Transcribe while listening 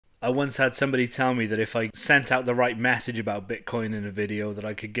I once had somebody tell me that if I sent out the right message about Bitcoin in a video that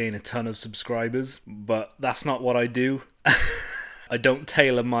I could gain a ton of subscribers, but that's not what I do. I don't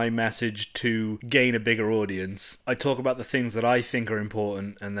tailor my message to gain a bigger audience. I talk about the things that I think are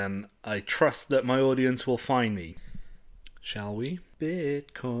important, and then I trust that my audience will find me. Shall we?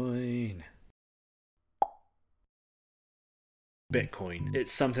 Bitcoin. Bitcoin.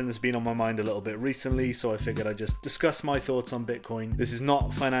 It's something that's been on my mind a little bit recently, so I figured I'd just discuss my thoughts on Bitcoin. This is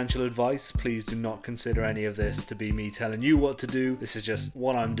not financial advice. Please do not consider any of this to be me telling you what to do. This is just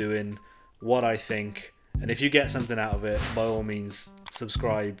what I'm doing, what I think. And if you get something out of it, by all means,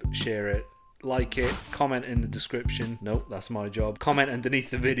 subscribe, share it, like it, comment in the description. Nope, that's my job. Comment underneath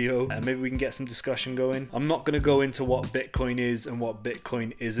the video and maybe we can get some discussion going. I'm not going to go into what Bitcoin is and what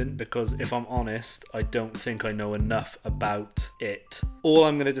Bitcoin isn't, because if I'm honest, I don't think I know enough about it. All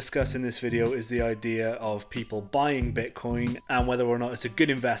I'm going to discuss in this video is the idea of people buying Bitcoin and whether or not it's a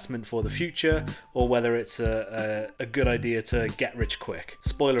good investment for the future, or whether it's a good idea to get rich quick.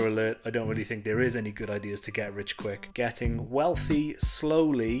 Spoiler alert, I don't really think there is any good ideas to get rich quick. Getting wealthy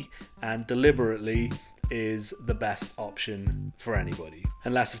slowly and deliberately is the best option for anybody.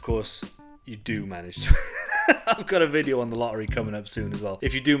 Unless, of course, you do manage to... I've got a video on the lottery coming up soon as well.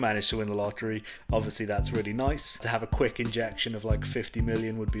 If you do manage to win the lottery, obviously that's really nice. To have a quick injection of like 50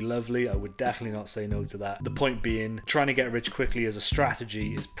 million would be lovely. I would definitely not say no to that. The point being, trying to get rich quickly as a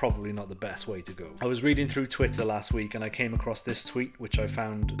strategy is probably not the best way to go. I was reading through Twitter last week and I came across this tweet which I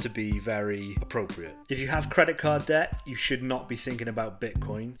found to be very appropriate. If you have credit card debt, you should not be thinking about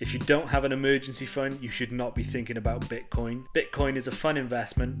Bitcoin. If you don't have an emergency fund, you should not be thinking about Bitcoin. Bitcoin is a fun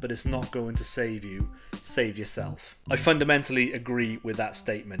investment, but it's not going to save you. Save yourself. I fundamentally agree with that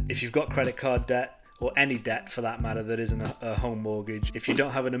statement. If you've got credit card debt, or any debt for that matter that isn't a home mortgage, if you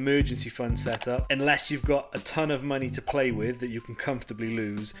don't have an emergency fund set up, unless you've got a ton of money to play with that you can comfortably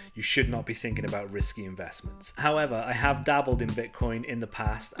lose, you should not be thinking about risky investments. However, I have dabbled in Bitcoin in the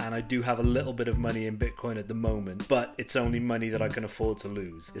past and I do have a little bit of money in Bitcoin at the moment, but it's only money that I can afford to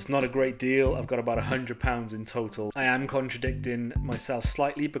lose. It's not a great deal. I've got about £100 in total. I am contradicting myself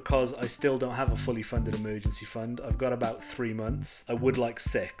slightly because I still don't have a fully funded emergency fund. I've got about 3 months. I would like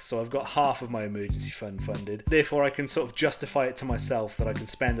 6, so I've got half of my emergency fund funded. Therefore, I can sort of justify it to myself that I can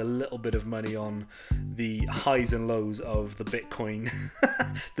spend a little bit of money on the highs and lows of the Bitcoin,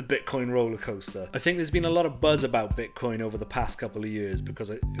 the Bitcoin roller coaster. I think there's been a lot of buzz about Bitcoin over the past couple of years because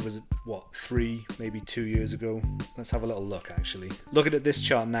it was, what, 3, maybe 2 years ago? Let's have a little look actually. Looking at this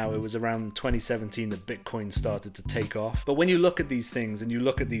chart now, it was around 2017 that Bitcoin started to take off. But when you look at these things and you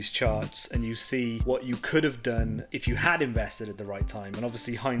look at these charts and you see what you could have done if you had invested at the right time, and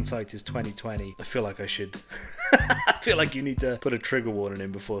obviously hindsight is 2020, I feel like I should I feel like you need to put a trigger warning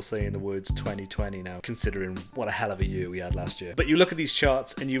in before saying the words 2020 now, considering what a hell of a year we had last year. But you look at these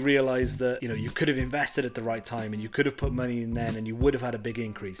charts and you realize that, you know, you could have invested at the right time and you could have put money in then and you would have had a big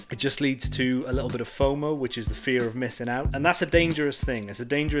increase. It just leads to a little bit of FOMO, which is the fear of missing out. And that's a dangerous thing. It's a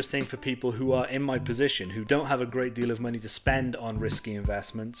dangerous thing for people who are in my position, who don't have a great deal of money to spend on risky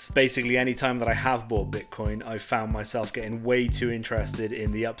investments. Basically, any time that I have bought Bitcoin, I've found myself getting way too interested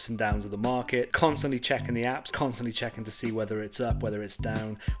in the ups and downs of the market, constantly checking the apps, constantly checking to see whether it's up, whether it's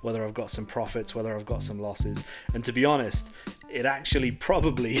down, whether I've got some profits, whether I've got some losses. And to be honest, it actually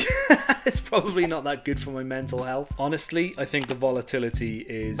probably it's probably not that good for my mental health. Honestly, I think the volatility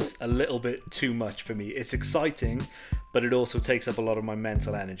is a little bit too much for me. It's exciting, but it also takes up a lot of my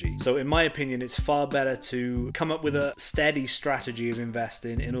mental energy. So in my opinion, it's far better to come up with a steady strategy of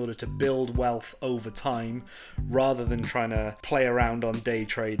investing in order to build wealth over time, rather than trying to play around on day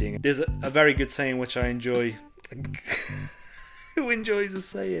trading. There's a very good saying which I enjoy. Who enjoys a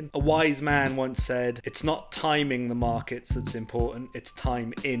saying? A wise man once said, it's not timing the markets that's important, it's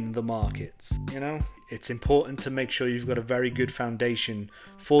time in the markets. You know? It's important to make sure you've got a very good foundation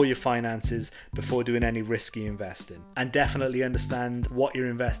for your finances before doing any risky investing. And definitely understand what you're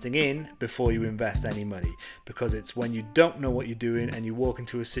investing in before you invest any money. Because it's when you don't know what you're doing and you walk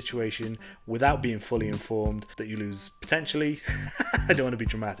into a situation without being fully informed that you lose potentially, I don't want to be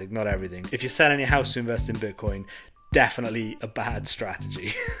dramatic, not everything. If you're selling your house to invest in Bitcoin, definitely a bad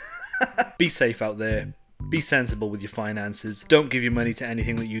strategy. Be safe out there. Be sensible with your finances. Don't give your money to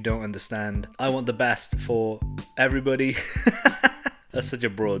anything that you don't understand. I want the best for everybody. That's such a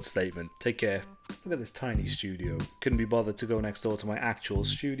broad statement. Take care. Look at this tiny studio. Couldn't be bothered to go next door to my actual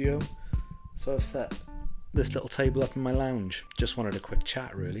studio, so I've set this little table up in my lounge. Just wanted a quick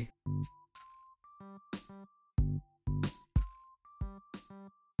chat, really.